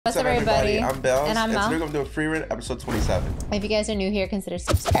What's up, everybody? I'm Belz, and I'm Mel. Today we're going to do a Frieren episode 27. If you guys are new here, consider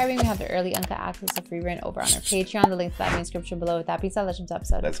subscribing. We have the early uncut access to Frieren over on our Patreon. The link to that in the description below. With that being said, let's jump to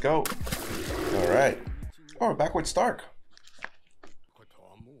episode. Let's go. All right. Oh, we're back with Stark.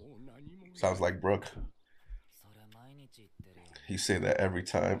 Sounds like Brooke. You say that every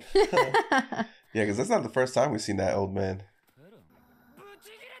time. Yeah, because that's not the first time we've seen that old man.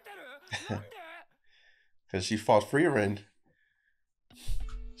 Because she fought Frieren.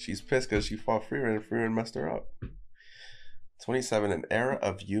 She's pissed because she fought Frieren and Frieren messed her up. 27, an era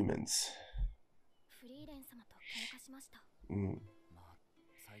of humans.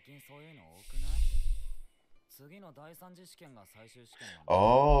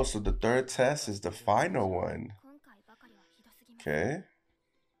 Oh, so the third test is the final one. Okay.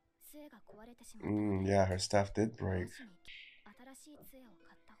 Yeah, her staff did break.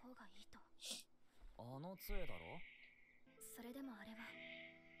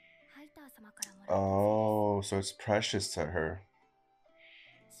 Oh, so it's precious to her.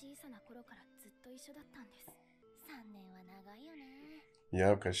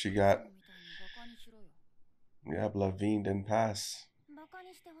 Yeah, because she got... Yeah, Lavine didn't pass.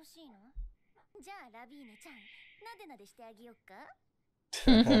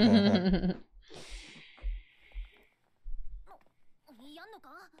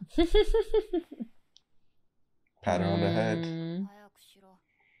 Pat her on the head.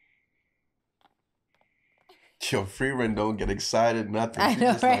 Yo, Frieren don't get excited, nothing. She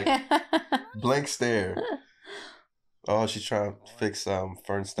just like blank stare. Oh, she's trying to fix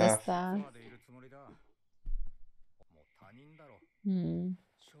Fern's staff.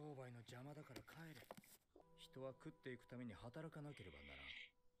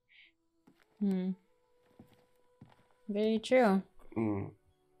 Very true.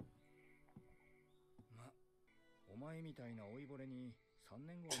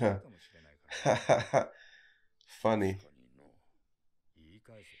 Funny.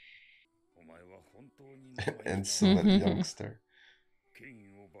 Insolent youngster.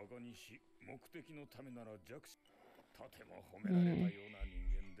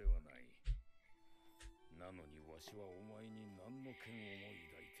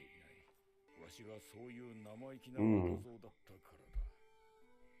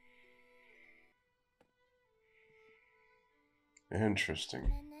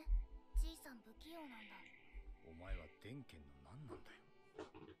 Interesting.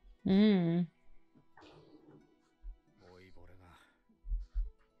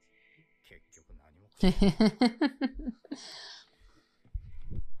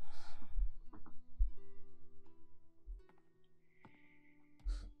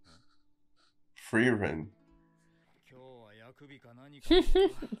 Frieren.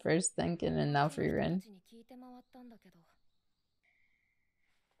 First thinking and now Frieren.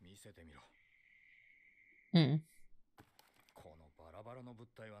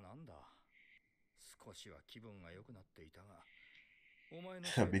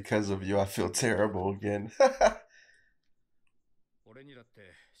 Because of you, I feel terrible again.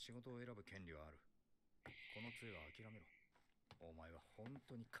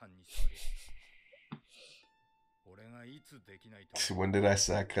 When did I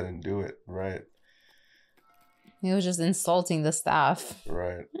say I couldn't do it? Right. He was just insulting the staff.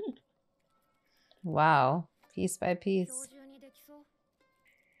 Right. Wow. Piece by piece.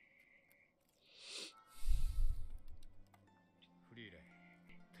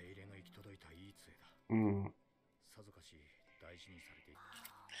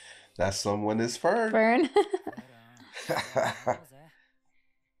 That someone is Fern. Fern.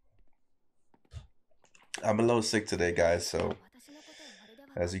 I'm a little sick today, guys, so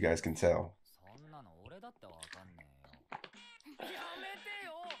as you guys can tell.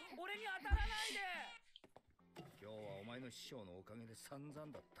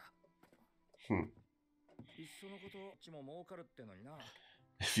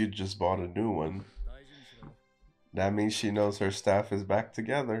 If you just bought a new one, that means she knows her staff is back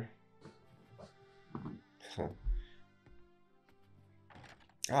together.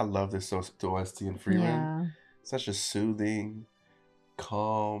 I love this OST in Frieren. Yeah. Such a soothing,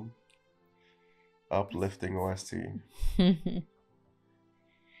 calm, uplifting OST.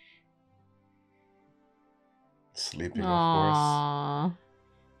 Sleeping, of course.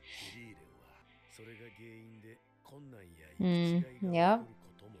 Yep.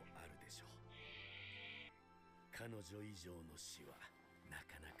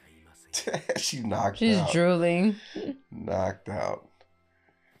 She's knocked out. She's drooling. Knocked out.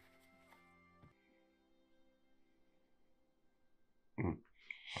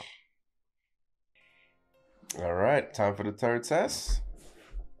 All right, time for the third test.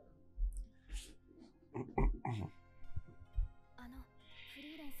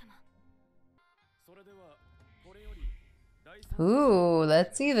 Ooh,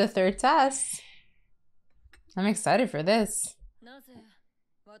 let's see the third test. I'm excited for this.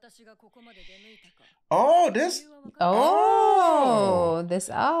 Oh, this. Oh, this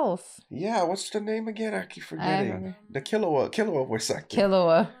elf. Yeah, what's the name again? I keep forgetting. The Killua voice actor.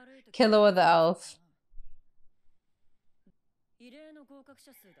 Killua the elf.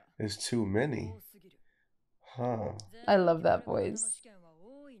 There's too many. Huh. I love that voice.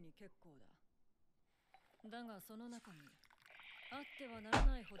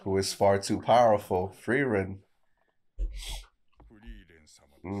 Who is far too powerful? Frieren.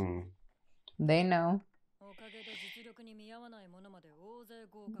 They know.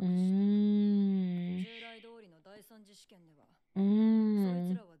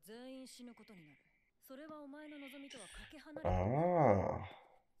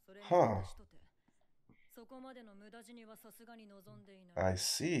 Huh. I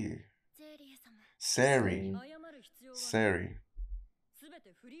see. Sari.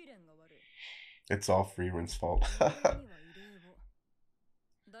 It's all Frieren's fault.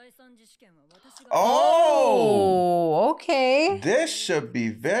 Oh, okay. This should be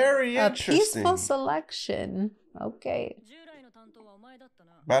very interesting. A peaceful selection. Okay.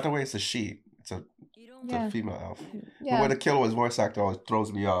 By the way, it's a she. It's a female elf. Yeah. The way the Killua's voice actor always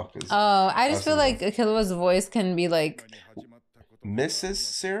throws me off. Oh, I just feel like Killua's voice can be like Mrs.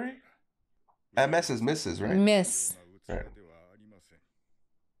 Siri? MS is Mrs., right? Miss. Right.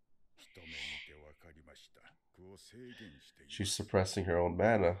 She's suppressing her own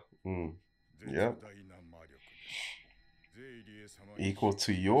mana. Yep. Equal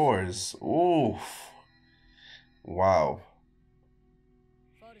to yours. Oof. Wow.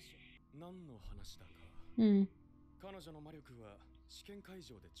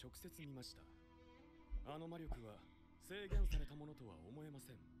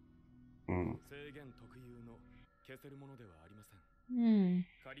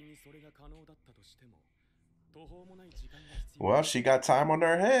 Well, she got time on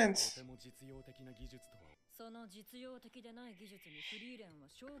her hands.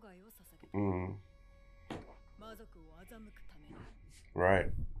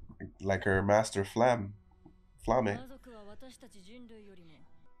 Right. Like her master Flame.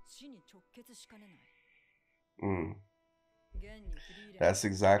 That's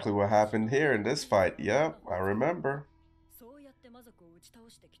exactly what happened here in this fight. Yep, I remember.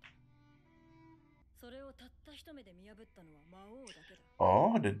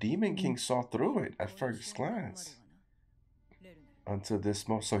 Oh, the Demon King saw through it at first glance. Until this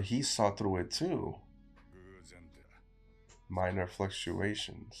moment, so he saw through it too. Minor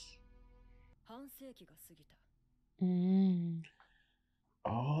fluctuations.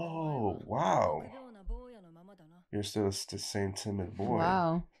 Oh, wow. You're still the same timid boy.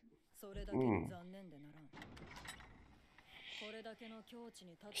 Wow.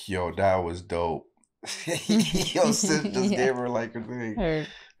 Yo, that was dope. Yo, Sid just gave her like a thing.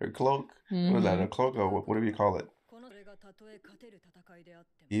 Her cloak. What is that? A cloak? Or what do you call it?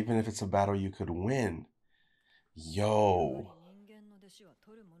 Even if it's a battle you could win. Yo.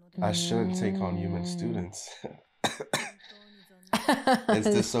 I shouldn't take on human students. It's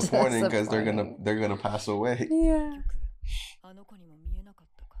disappointing because they're gonna pass away. Yeah.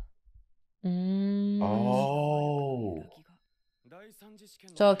 Oh.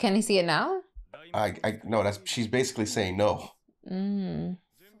 So can he see it now? I no, she's basically saying no.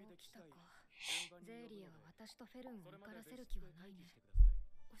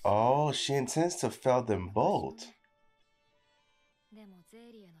 Oh, she intends to fell them both.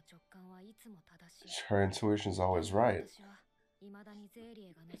 Her intuition's always right.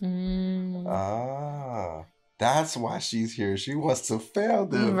 That's why she's here. She wants to fail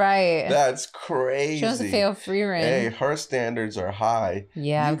them. Right. That's crazy. She wants to fail Frieren. Hey, her standards are high.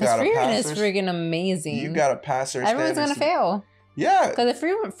 Yeah, because Frieren is friggin' amazing. You gotta pass her standards. Everyone's gonna fail. Yeah. Because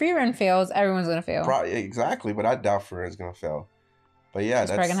if Frieren fails, everyone's gonna fail. Exactly, but I doubt Frieren's gonna fail. But yeah, she's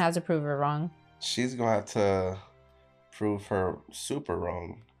probably gonna have to prove her wrong. She's gonna have to prove her super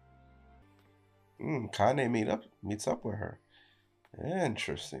wrong. Kane meets up with her.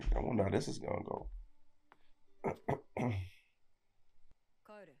 Interesting. I wonder how this is gonna go.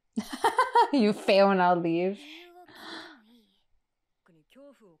 You fail and I'll leave.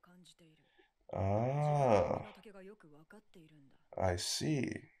 Ah, I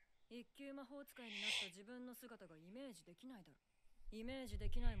see.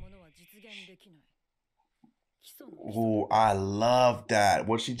 Ooh, I love that.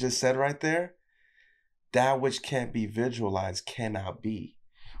 What she just said right there. That which can't be visualized cannot be.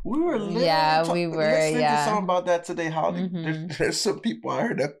 We were listening to something about that today. How there's some people out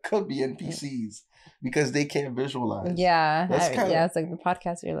here that could be NPCs. because they can't visualize. Yeah. That's kinda, yeah, it's like the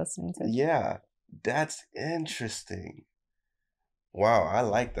podcast you're listening to. Yeah, that's interesting. Wow, I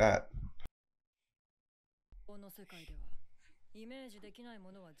like that.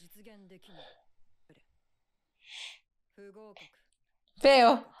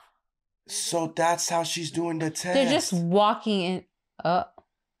 Fail. So that's how she's doing the test. They're just walking in. Oh.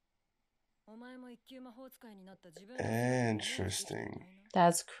 Interesting.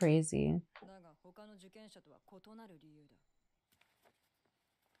 That's crazy.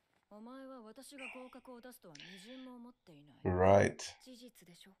 Right.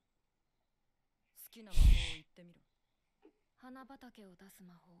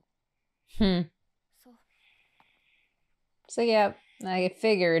 So yeah, I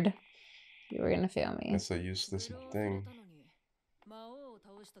figured you were gonna fail me. It's a useless thing.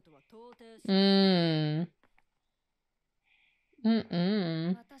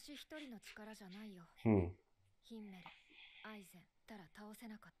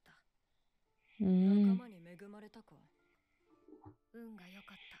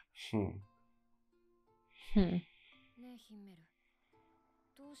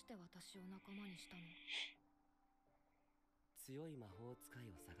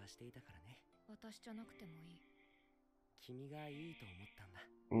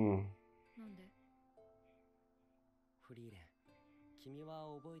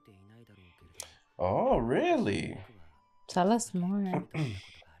 Oh, really? Tell us more.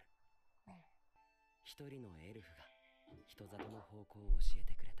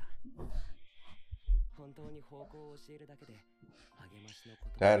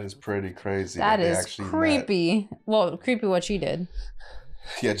 That is pretty crazy. That is creepy. Met. Well, creepy what she did.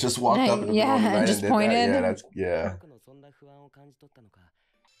 Yeah, just walked up and right just pointed. That. Yeah, that's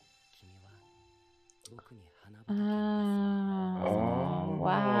Oh,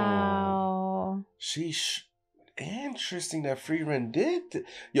 wow. Interesting that Frieren did.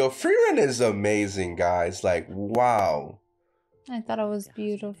 Yo, Frieren is amazing, guys. Like, wow. I thought it was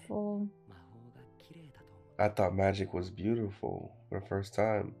beautiful. I thought magic was beautiful for the first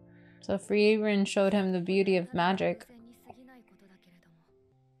time. So Frieren showed him the beauty of magic.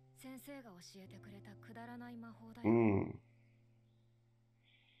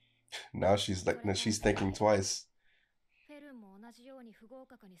 Now she's thinking twice.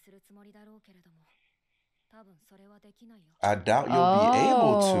 I doubt you'll be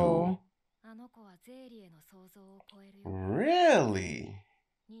able to. Really?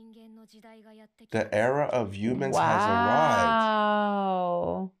 The era of humans has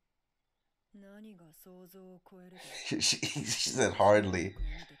arrived. She said hardly.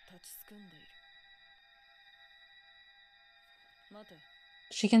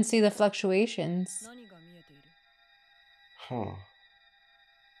 She can see the fluctuations. Huh.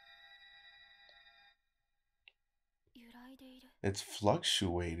 It's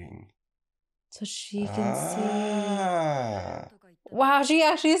fluctuating. So she can see. Wow, she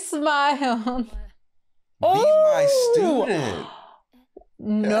actually smiled. Be my student.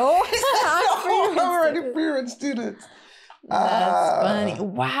 No, I'm already Frieren student. That's funny.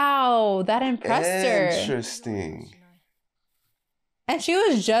 Wow, that impressed her. Interesting. And she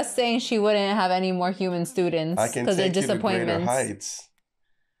was just saying she wouldn't have any more human students because they're disappointments. Heights.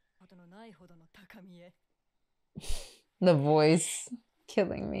 The voice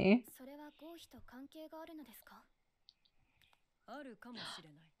killing me.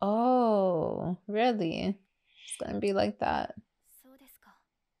 Oh, really? It's gonna be like that.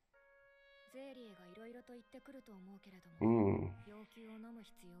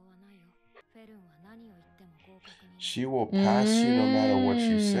 She will pass you no matter what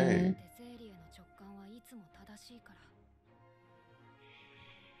you say.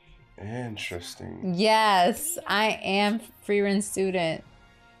 Interesting. Yes, I am Frieren student.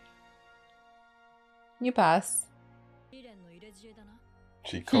 You pass.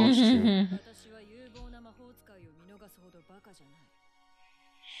 She coached you.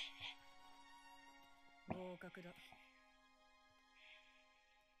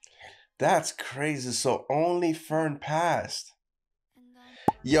 That's crazy. So only Fern passed.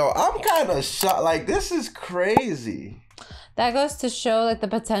 Yo, I'm kind of shocked. Like, this is crazy. That goes to show like the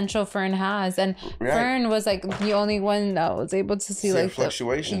potential Fern has, and Fern was like the only one that was able to see like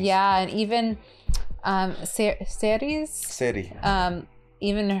fluctuations. Yeah, and even Seri.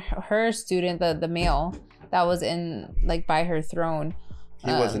 Even her student, the male that was in like by her throne,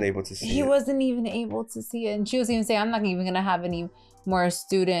 he wasn't able to see it. He wasn't even able to see it, and she was even saying, "I'm not even gonna have any more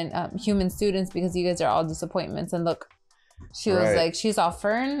human students because you guys are all disappointments." And look. She was like, she's all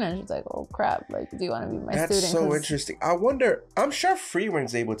Fern, and she's like, oh crap, like, do you want to be my student? That's so interesting. I wonder, I'm sure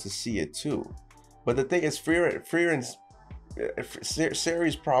Frieren's able to see it too. But the thing is, Frieren's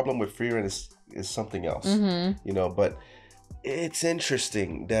Sari's problem with Frieren is something else, you know. But it's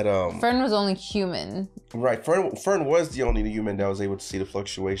interesting that Fern was only human. Right, Fern was the only human that was able to see the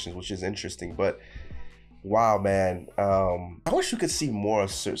fluctuations, which is interesting. But wow, man, I wish we could see more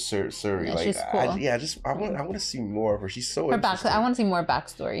of Sari. Yeah, like, she's cool. I want to see more of her. She's so I want to see more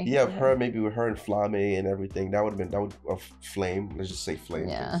backstory. Yeah, of her, maybe with her and Flame and everything. That would Flame. Let's just say Flame.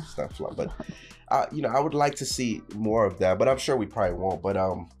 Yeah, it's not Flame, but. You know, I would like to see more of that, but I'm sure we probably won't. But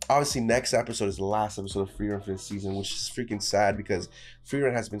obviously, next episode is the last episode of Frieren for this season, which is freaking sad because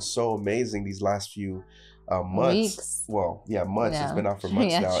Frieren has been so amazing these last few months. Weeks. Well, yeah, months. Yeah. It's been out for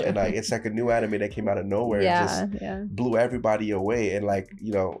months now, true. And it's like a new anime that came out of nowhere and just blew everybody away. And like,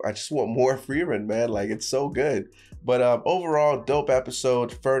 you know, I just want more Frieren, man. Like, it's so good. But overall, dope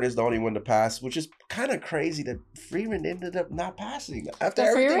episode. Fern is the only one to pass, which is kind of crazy that Frieren ended up not passing after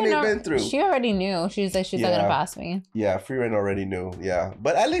everything they've been through. She already knew. She's like, she's not gonna pass me. Yeah, Frieren already knew. Yeah,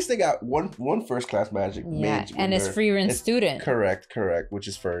 but at least they got one first class magic. Yeah, and it's Frieren's student. Correct, which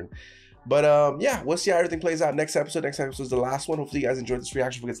is Fern. But yeah, we'll see how everything plays out next episode. Next episode is the last one. Hopefully you guys enjoyed this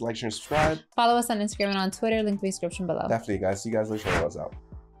reaction. Don't forget to like, share, and subscribe. Follow us on Instagram and on Twitter. Link in the description below. Definitely, guys. See you guys later. Us out.